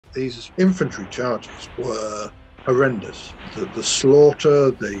these infantry charges were horrendous. The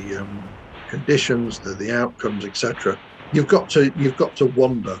slaughter, the conditions, the outcomes, etc. You've got to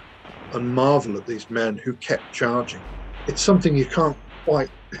wonder and marvel at these men who kept charging. It's something you quite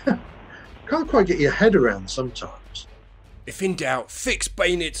can't quite get your head around sometimes. If in doubt, fix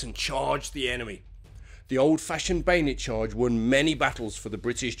bayonets and charge the enemy. The old-fashioned bayonet charge won many battles for the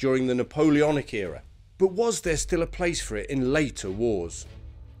British during the Napoleonic era, but was there still a place for it in later wars?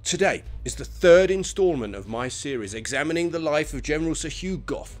 Today is the third instalment of my series examining the life of General Sir Hugh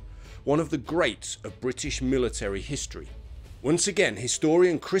Gough, one of the greats of British military history. Once again,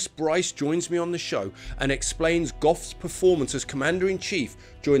 historian Chris Brice joins me on the show and explains Gough's performance as Commander-in-Chief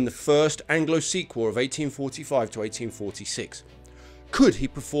during the First Anglo-Sikh War of 1845 to 1846. Could he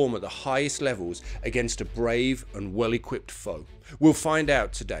perform at the highest levels against a brave and well-equipped foe? We'll find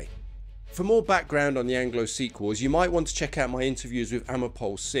out today. For more background on the Anglo-Sikh Wars, you might want to check out my interviews with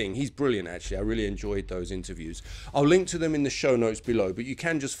Amarpal Singh. He's brilliant actually, I really enjoyed those interviews. I'll link to them in the show notes below, but you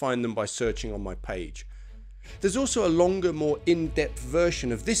can just find them by searching on my page. There's also a longer, more in-depth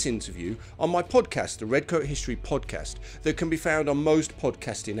version of this interview on my podcast, the Redcoat History Podcast, that can be found on most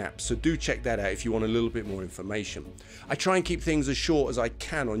podcasting apps, so do check that out if you want a little bit more information. I try and keep things as short as I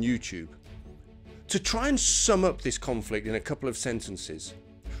can on YouTube. To try and sum up this conflict in a couple of sentences,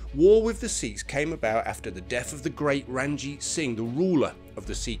 war with the Sikhs came about after the death of the great Ranjit Singh, the ruler of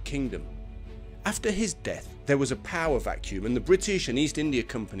the Sikh kingdom. After his death, there was a power vacuum and the British and East India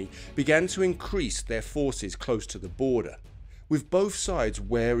Company began to increase their forces close to the border, with both sides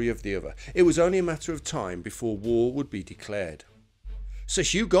wary of the other. It was only a matter of time before war would be declared. Sir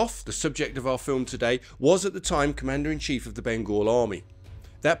Hugh Gough, the subject of our film today, was at the time Commander-in-Chief of the Bengal Army.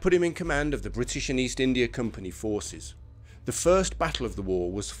 That put him in command of the British and East India Company forces. The first battle of the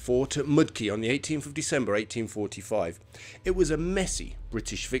war was fought at Mudki on the 18th of December 1845. It was a messy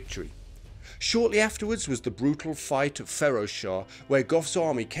British victory. Shortly afterwards was the brutal fight of Feroz Shah, where Gough's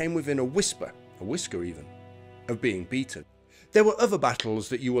army came within a whisker even, of being beaten. There were other battles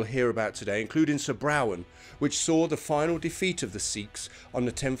that you will hear about today, including Sabrowan, which saw the final defeat of the Sikhs on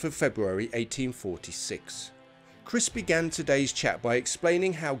the 10th of February 1846. Chris began today's chat by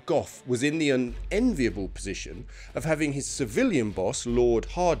explaining how Gough was in the unenviable position of having his civilian boss, Lord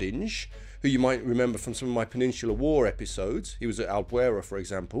Hardinge, who you might remember from some of my Peninsular War episodes, he was at Albuera for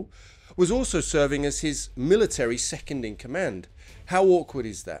example, was also serving as his military second in command. How awkward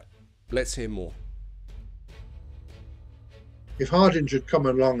is that? Let's hear more. If Hardinge had come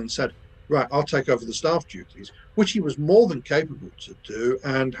along and said, right, I'll take over the staff duties, which he was more than capable to do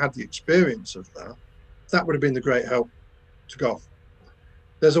and had the experience of that, that would have been the great help to Gough.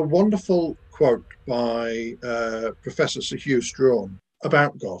 There's a wonderful quote by Professor Sir Hugh Strawn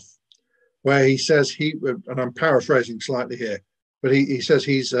about Gough, where he says and I'm paraphrasing slightly here, but he says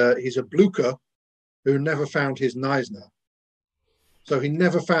he's a blucher who never found his Neisner. So he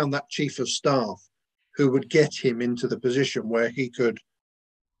never found that chief of staff who would get him into the position where he could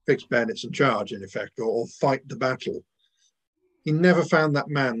fix bayonets and charge, in effect, or fight the battle. He never found that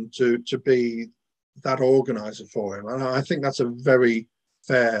man to be that organizer for him. And I think that's a very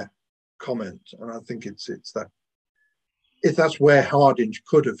fair comment. And I think it's that if that's where Hardinge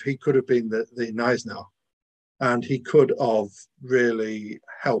could have been the Neisner. And he could have really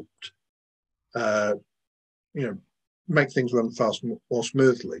helped, make things run fast more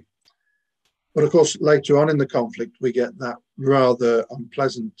smoothly. But of course, later on in the conflict, we get that rather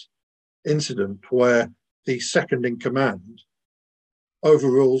unpleasant incident where the second in command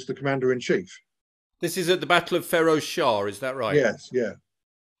overrules the commander-in-chief. This is at the Battle of Feroz Shah, is that right? Yes, yeah.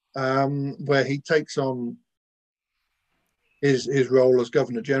 Where he takes on his role as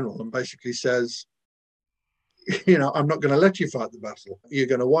Governor General and basically says, I'm not going to let you fight the battle. You're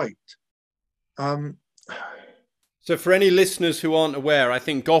going to wait. So for any listeners who aren't aware, I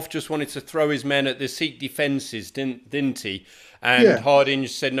think Gough just wanted to throw his men at the Sikh defences, didn't he? And yeah.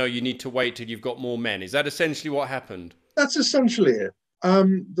 Hardinge said, no, you need to wait till you've got more men. Is that essentially what happened? That's essentially it.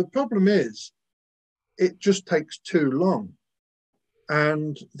 The problem is, it just takes too long.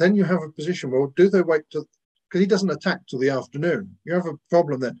 And then you have a position where, do they wait till, because he doesn't attack till the afternoon. You have a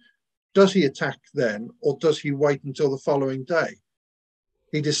problem then. Does he attack then, or does he wait until the following day?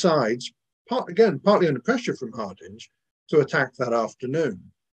 He decides, partly under pressure from Hardinge, to attack that afternoon.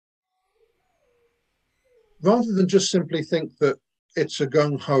 Rather than just simply think that it's a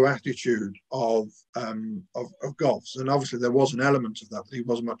gung-ho attitude of Gough's, and obviously there was an element of that. He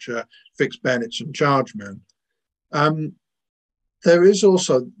wasn't much fixed bayonets and charge man. There is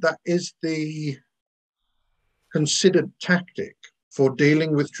also, that is the considered tactic for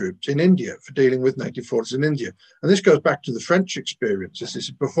dealing with troops in India, for dealing with native forces in India. And this goes back to the French experience. This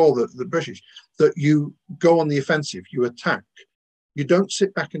is before the British, that you go on the offensive, you attack. You don't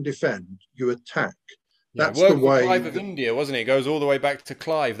sit back and defend, you attack. Yeah, That's the way. Clive of India, wasn't it? It goes all the way back to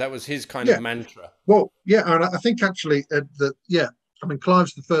Clive. That was his kind Yeah. of mantra. Well, yeah, and I think actually that, yeah, I mean,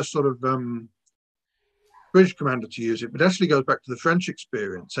 Clive's the first sort of British commander to use it, but it actually goes back to the French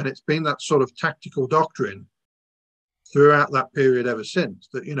experience. And it's been that sort of tactical doctrine throughout that period ever since,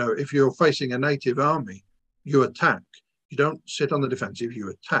 that, you know, if you're facing a native army, you attack. You don't sit on the defensive, you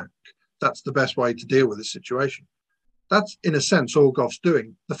attack. That's the best way to deal with this situation. That's, in a sense, all Gough's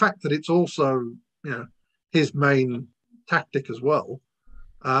doing. The fact that it's also, you know, his main tactic as well.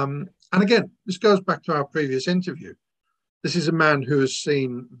 And again, this goes back to our previous interview. This is a man who has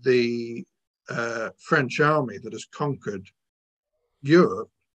seen the French army that has conquered Europe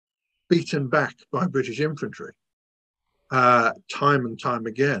beaten back by British infantry time and time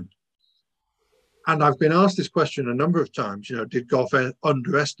again. And I've been asked this question a number of times, you know, did Gough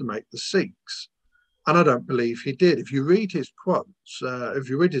underestimate the Sikhs? And I don't believe he did. If you read his quotes, if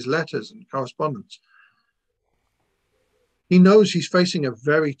you read his letters and correspondence, he knows he's facing a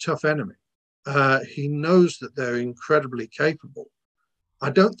very tough enemy. He knows that they're incredibly capable.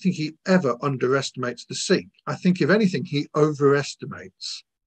 I don't think he ever underestimates the Sikh. I think, if anything, he overestimates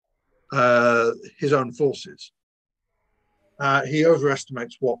his own forces. He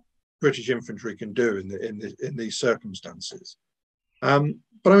overestimates what British infantry can do in these circumstances.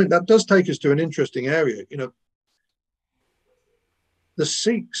 But I mean, that does take us to an interesting area. You know, the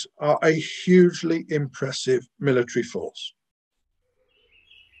Sikhs are a hugely impressive military force.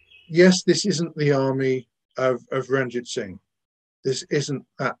 Yes, this isn't the army of Ranjit Singh. This isn't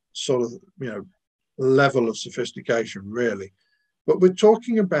that sort of, you know, level of sophistication, really. But we're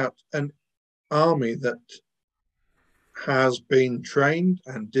talking about an army that has been trained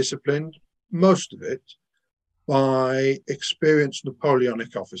and disciplined, most of it, by experienced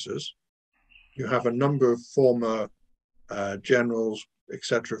Napoleonic officers. You have a number of former generals,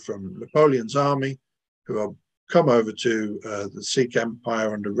 etc., from Napoleon's army who have come over to the Sikh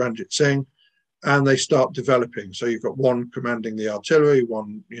Empire under Ranjit Singh, and they start developing. So you've got one commanding the artillery,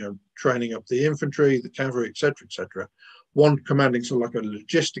 one, you know, training up the infantry, the cavalry, etc., one commanding sort of like a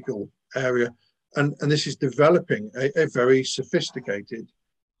logistical area, and this is developing a very sophisticated,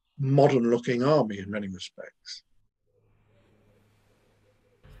 modern-looking army in many respects.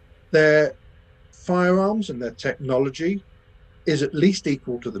 Their firearms and their technology is at least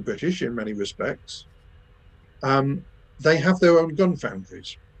equal to the British in many respects. They have their own gun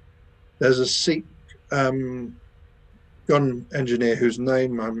foundries. There's a Sikh gun engineer whose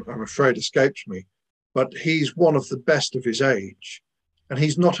name I'm afraid escapes me, but he's one of the best of his age. And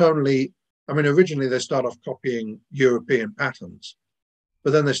he's not only, I mean, originally they start off copying European patterns,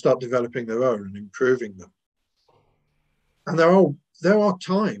 but then they start developing their own and improving them. And there are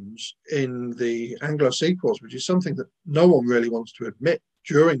times in the Anglo-Sikh Wars, which is something that no one really wants to admit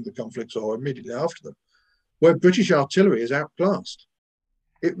during the conflicts or immediately after them, where British artillery is outclassed.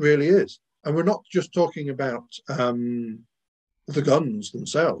 It really is. And we're not just talking about the guns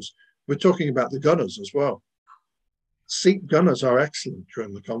themselves. We're talking about the gunners as well. Sikh gunners are excellent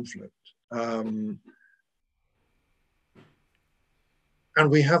during the conflict. And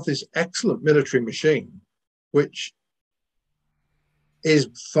we have this excellent military machine, which is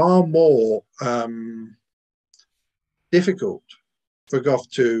far more difficult for Gough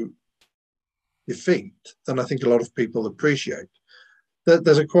to defeat than I think a lot of people appreciate.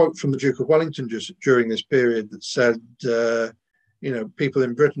 There's a quote from the Duke of Wellington just during this period that said, you know, people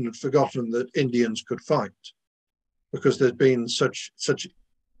in Britain had forgotten that Indians could fight because there's been such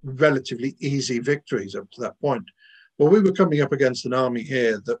relatively easy victories up to that point. Well, we were coming up against an army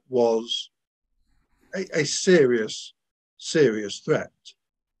here that was a serious threat.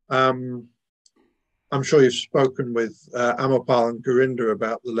 I'm sure you've spoken with Amopal and Gurinder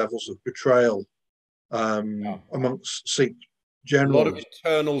about the levels of betrayal amongst Sikh generals. A lot of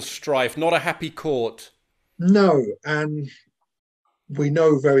internal strife, not a happy court. No, and we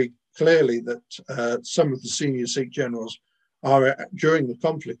know very clearly that some of the senior Sikh generals are, during the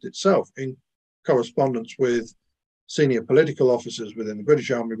conflict itself, in correspondence with senior political officers within the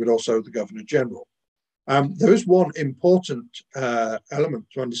British Army, but also the Governor General. There is one important element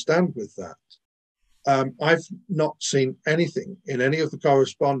to understand with that. I've not seen anything in any of the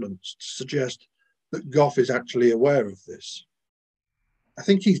correspondence to suggest that Gough is actually aware of this. I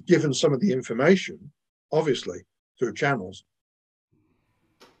think he's given some of the information, obviously, through channels,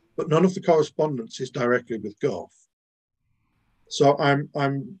 but none of the correspondence is directly with Gough. So I'm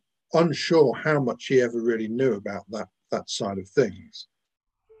unsure how much he ever really knew about that that side of things.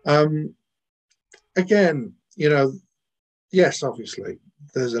 Again, yes, obviously,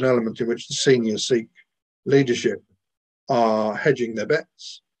 there's an element in which the senior Sikh leadership are hedging their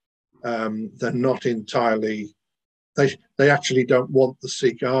bets. They're not entirely, they actually don't want the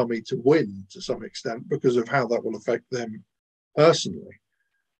Sikh army to win to some extent because of how that will affect them personally.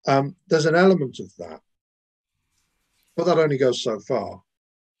 There's an element of that, but that only goes so far.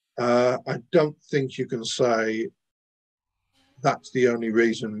 I don't think you can say that's the only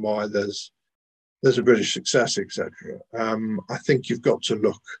reason why there's a British success, etc. I think you've got to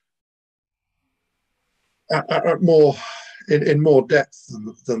look at more in more depth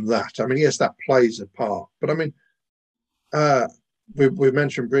than that. I mean, yes, that plays a part, but I mean, we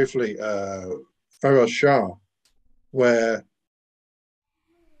mentioned briefly Feroz Shah, where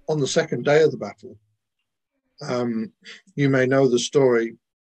on the second day of the battle, you may know the story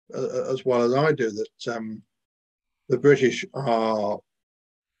as well as I do, that the British are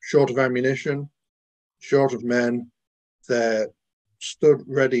short of ammunition, short of men. They're stood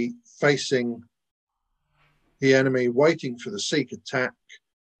ready, facing the enemy, waiting for the Sikh attack.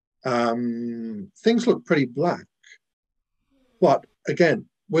 Things look pretty black. But again,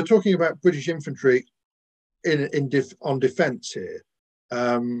 we're talking about British infantry on defence here,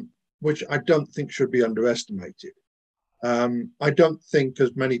 which I don't think should be underestimated. I don't think,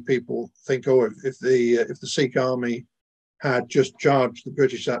 as many people think, if the Sikh army had just charged the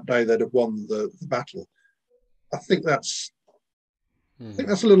British that day, they'd have won the battle. I think that's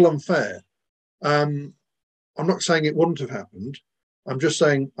a little unfair. I'm not saying it wouldn't have happened. I'm just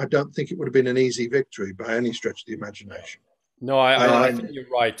saying I don't think it would have been an easy victory by any stretch of the imagination. No, I think you're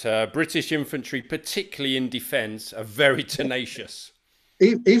right. British infantry, particularly in defence, are very tenacious.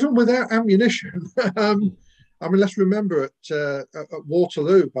 Even without ammunition. I mean, let's remember at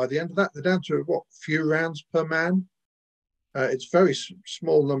Waterloo, by the end of that, they're down to a few rounds per man. It's a very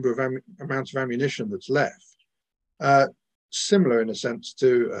small number of amounts of ammunition that's left. Similar in a sense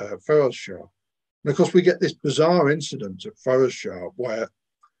to Feroz Shah. And of course, we get this bizarre incident at Feroz Shah where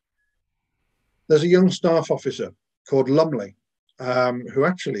there's a young staff officer called Lumley, who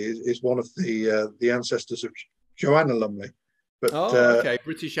actually is one of the ancestors of Joanna Lumley. But, okay,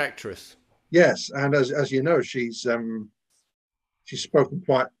 British actress. Yes, and as you know, she's spoken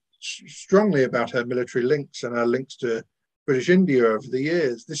quite strongly about her military links and her links to British India over the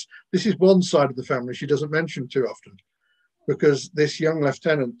years. This is one side of the family she doesn't mention too often, because this young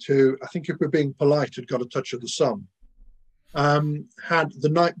lieutenant, who I think, if we're being polite, had got a touch of the sun, had the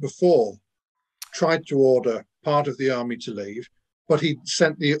night before tried to order part of the army to leave, but he'd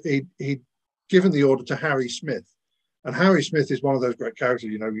given the order to Harry Smith. And Harry Smith is one of those great characters,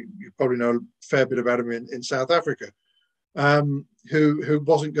 you probably know a fair bit about him in South Africa, who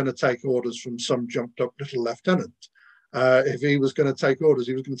wasn't going to take orders from some jumped up little lieutenant. If he was going to take orders,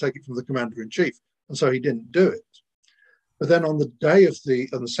 he was going to take it from the commander-in-chief. And so he didn't do it. But then on the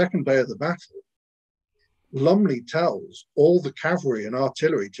second day of the battle, Lumley tells all the cavalry and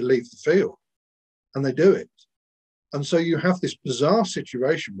artillery to leave the field, and they do it. And so you have this bizarre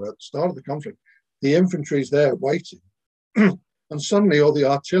situation where at the start of the conflict, the infantry's there waiting, and suddenly all the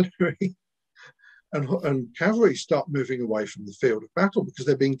artillery and cavalry start moving away from the field of battle because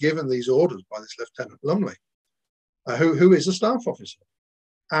they've been given these orders by this Lieutenant Lumley, who is a staff officer.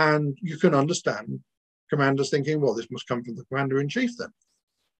 And you can understand commanders thinking, well, this must come from the commander-in-chief then.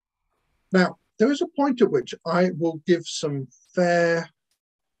 Now, there is a point at which I will give some fair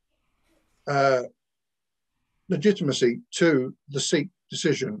legitimacy to the Sikh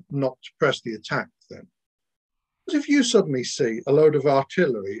decision not to press the attack then. But if you suddenly see a load of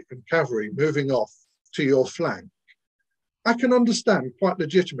artillery and cavalry moving off to your flank, I can understand quite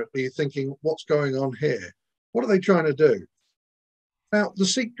legitimately thinking, what's going on here? What are they trying to do? Now, the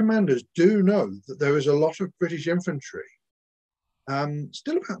Sikh commanders do know that there is a lot of British infantry,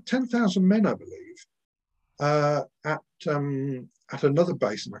 still about 10,000 men, I believe, at another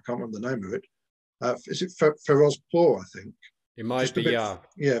base, and I can't remember the name of it. Is it Ferozpur, I think? It might be, yeah.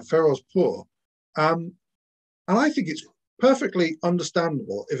 Yeah, Ferozpur. And I think it's perfectly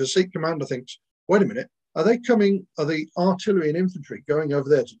understandable if a Sikh commander thinks, wait a minute, are the artillery and infantry going over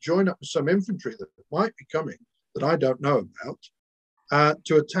there to join up with some infantry that might be coming that I don't know about,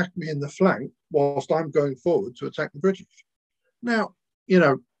 to attack me in the flank whilst I'm going forward to attack the British? Now,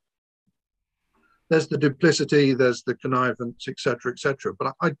 there's the duplicity, there's the connivance, etc., etc.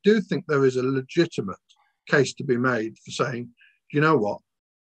 But I do think there is a legitimate case to be made for saying, you know what,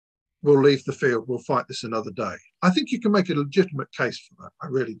 we'll leave the field, we'll fight this another day. I think you can make a legitimate case for that. I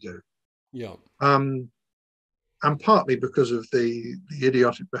really do. Yeah. And partly because of the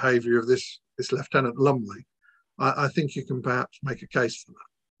idiotic behaviour of this Lieutenant Lumley, I think you can perhaps make a case for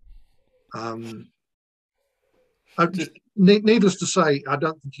that. Needless to say, I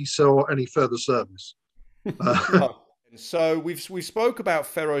don't think he saw any further service. No. So we spoke about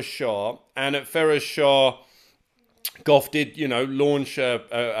Feroz Shah, and at Feroz Shah, Gough did, launch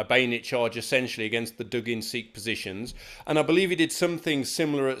a bayonet charge essentially against the dug-in Sikh positions, and I believe he did something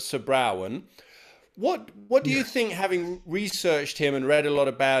similar at Sabrawan. What do you think, having researched him and read a lot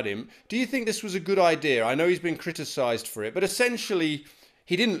about him, do you think this was a good idea? I know he's been criticised for it, but essentially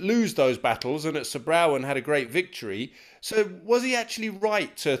he didn't lose those battles, and at Sabrawan had a great victory. So was he actually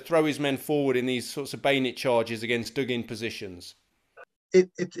right to throw his men forward in these sorts of bayonet charges against dug-in positions?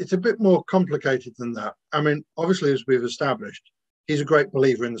 It's a bit more complicated than that. I mean, obviously, as we've established, he's a great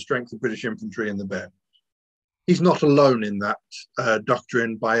believer in the strength of British infantry in the bayonet. He's not alone in that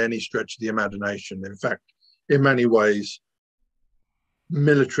doctrine by any stretch of the imagination. In fact, in many ways,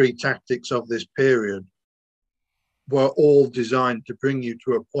 military tactics of this period were all designed to bring you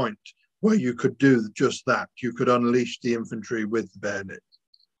to a point where you could do just that. You could unleash the infantry with the bayonet.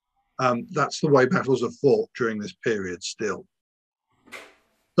 That's the way battles are fought during this period still.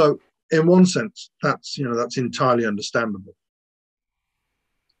 So in one sense, that's entirely understandable.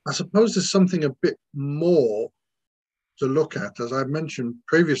 I suppose there's something a bit more to look at, as I mentioned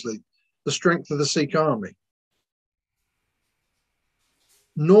previously, the strength of the Sikh army.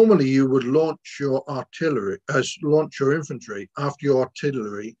 Normally, you would launch your infantry after your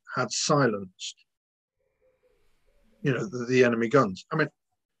artillery had silenced, the enemy guns. I mean,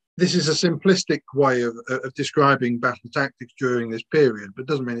 this is a simplistic way of describing battle tactics during this period, but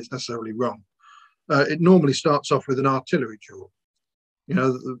doesn't mean it's necessarily wrong. It normally starts off with an artillery duel.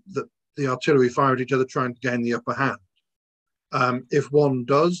 The artillery fire at each other trying to gain the upper hand. If one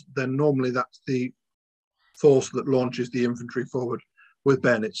does, then normally that's the force that launches the infantry forward with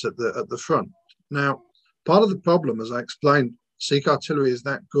bayonets at the front. Now, part of the problem, as I explained, Sikh artillery is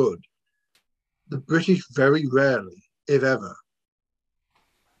that good. The British very rarely, if ever,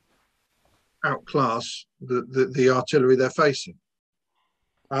 outclass the artillery they're facing.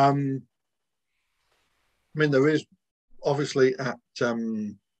 I mean, there is obviously at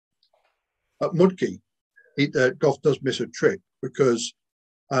Mudki, Gough does miss a trick because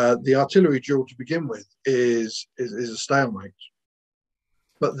the artillery duel to begin with is a stalemate.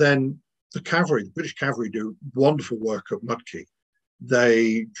 But then the British cavalry do wonderful work at Mudki.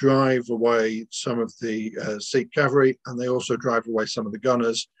 They drive away some of the Sikh cavalry, and they also drive away some of the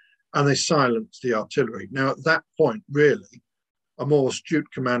gunners, and they silence the artillery. Now, at that point, really, a more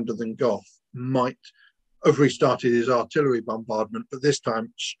astute commander than Gough might have restarted his artillery bombardment, but this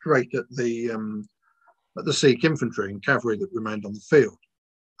time straight at the Sikh infantry and cavalry that remained on the field.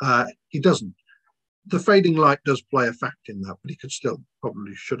 He doesn't. The fading light does play a fact in that, but he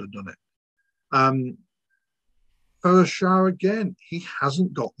probably should have done it. Feroz Shah, again, he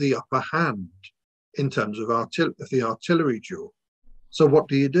hasn't got the upper hand in terms of the artillery duel. So what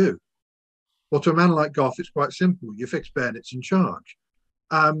do? Well, to a man like Gough, it's quite simple. You fix bayonets and charge.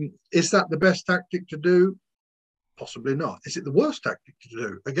 Is that the best tactic to do? Possibly not. Is it the worst tactic to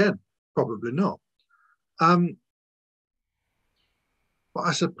do? Again, probably not. But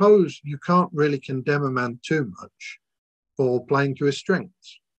I suppose you can't really condemn a man too much for playing to his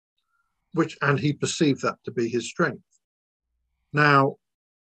strengths, and he perceived that to be his strength. Now,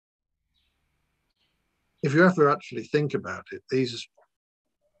 if you ever actually think about it, these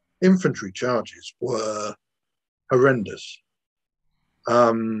infantry charges were horrendous.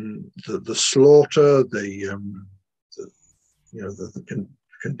 The slaughter, the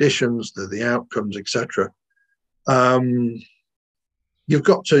conditions, the outcomes, etc. You've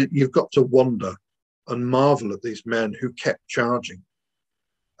got to wonder and marvel at these men who kept charging.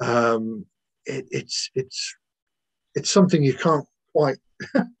 It's something you can't quite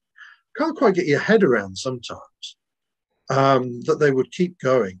get your head around sometimes. That they would keep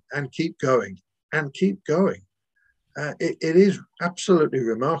going and keep going and keep going. It is absolutely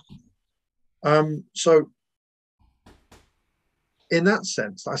remarkable. So in that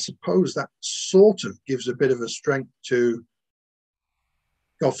sense, I suppose that sort of gives a bit of a strength to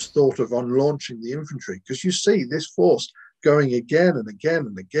Gough's thought of on launching the infantry, because you see this force going again and again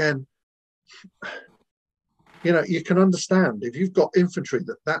and again. You can understand if you've got infantry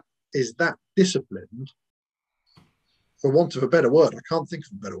that is that disciplined, for want of a better word, I can't think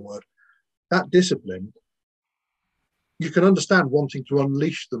of a better word, that disciplined, you can understand wanting to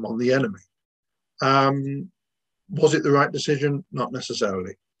unleash them on the enemy. Was it the right decision? Not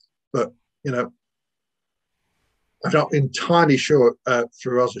necessarily. But, I'm not entirely sure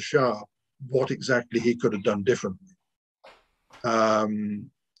Feroz Shah what exactly he could have done differently. And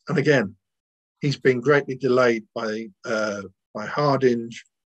again, He's been greatly delayed by Hardinge.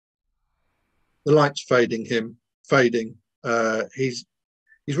 The light's fading. He's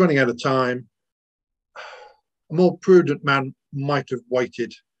running out of time. A more prudent man might have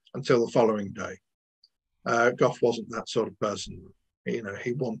waited until the following day. Gough wasn't that sort of person. He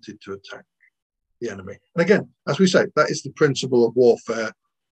wanted to attack the enemy. And again, as we say, that is the principle of warfare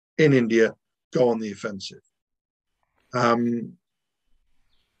in India: go on the offensive.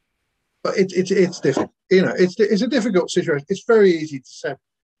 But it's difficult. It's a difficult situation. It's very easy to say,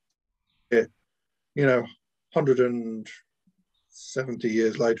 170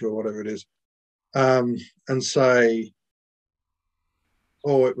 years later or whatever it is, and say,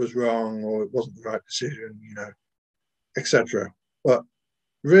 oh, it was wrong, or it wasn't the right decision, etc. But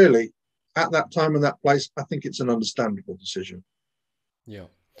really, at that time and that place, I think it's an understandable decision. Yeah.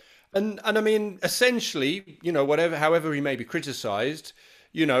 And I mean, essentially, however he may be criticized,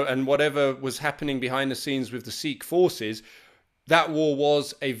 and whatever was happening behind the scenes with the Sikh forces, that war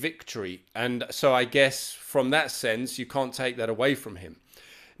was a victory. And so I guess from that sense, you can't take that away from him.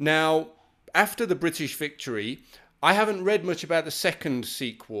 Now, after the British victory, I haven't read much about the Second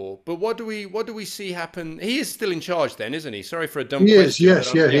Sikh War, but what do we see happen? He is still in charge then, isn't he? Sorry for a dumb question. He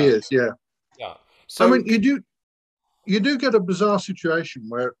is. Yeah. So, I mean, you do get a bizarre situation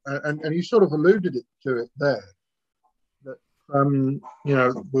where, and you sort of alluded to it there, that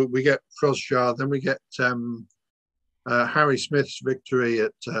we get Firoz Shah, then we get Harry Smith's victory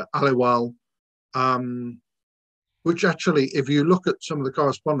at Aliwal, which actually, if you look at some of the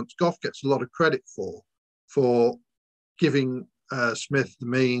correspondence, Gough gets a lot of credit for giving Smith the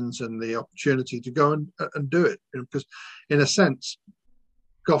means and the opportunity to go and do it, because in a sense,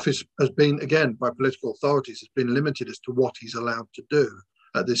 Gough has been, again, by political authorities, has been limited as to what he's allowed to do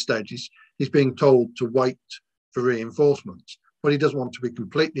at this stage. He's being told to wait for reinforcements, but he doesn't want to be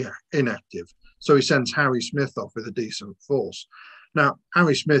completely inactive. So he sends Harry Smith off with a decent force. Now,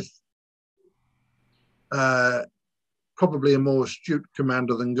 Harry Smith, probably a more astute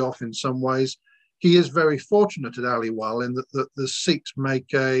commander than Gough in some ways. He is very fortunate at Aliwal in that the Sikhs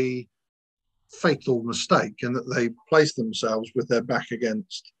make a fatal mistake in that they place themselves with their back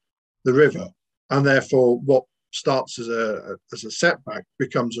against the river, and therefore what starts as a setback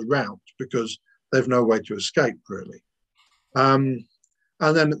becomes a rout because they've no way to escape, really. And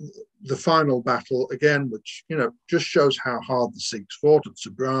then the final battle, again, which just shows how hard the Sikhs fought at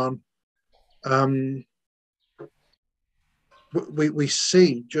Sabran. We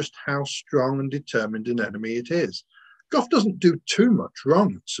see just how strong and determined an enemy it is. Gough doesn't do too much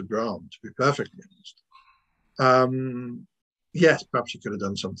wrong at Sabran, to be perfectly honest. Yes, perhaps he could have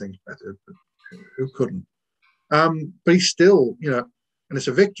done something better, but who couldn't? But he's still, and it's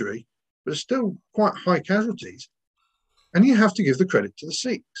a victory, but it's still quite high casualties. And you have to give the credit to the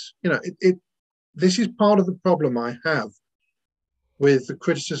Sikhs. This is part of the problem I have with the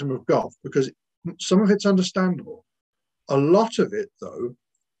criticism of Gough, because some of it's understandable. A lot of it, though,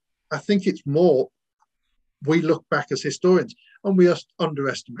 I think it's more we look back as historians and we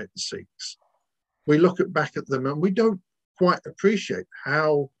underestimate the Sikhs. We look back at them and we don't quite appreciate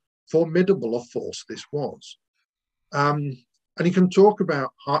how formidable a force this was. And you can talk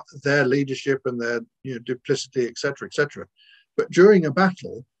about their leadership and their duplicity, etc., etc. But during a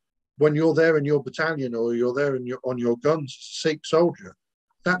battle, when you're there in your battalion or you're there on your guns as a Sikh soldier,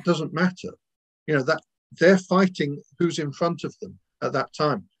 that doesn't matter. That they're fighting who's in front of them at that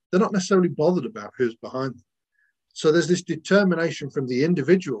time. They're not necessarily bothered about who's behind them. So there's this determination from the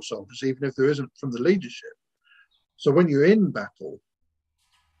individual soldiers, even if there isn't from the leadership. So when you're in battle,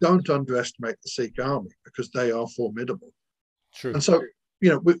 don't underestimate the Sikh army, because they are formidable. True. And so,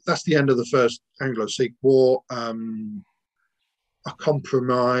 that's the end of the First Anglo-Sikh War. A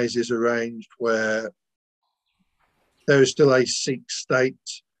compromise is arranged where there is still a Sikh state,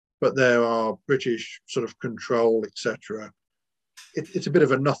 but there are British sort of control, etc. It's a bit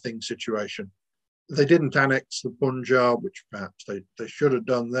of a nothing situation. They didn't annex the Punjab, which perhaps they should have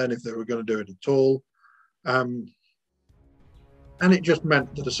done then if they were going to do it at all. And it just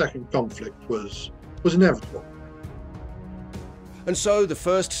meant that a second conflict was inevitable. And so the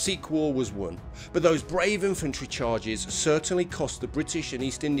First Sikh War was won, but those brave infantry charges certainly cost the British and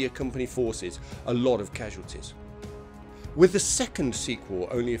East India Company forces a lot of casualties. With the Second Sikh War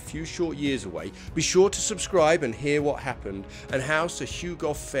only a few short years away, be sure to subscribe and hear what happened and how Sir Hugh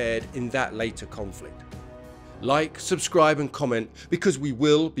Gough fared in that later conflict. Like, subscribe and comment, because we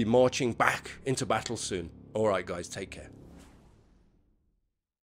will be marching back into battle soon. Alright guys, take care.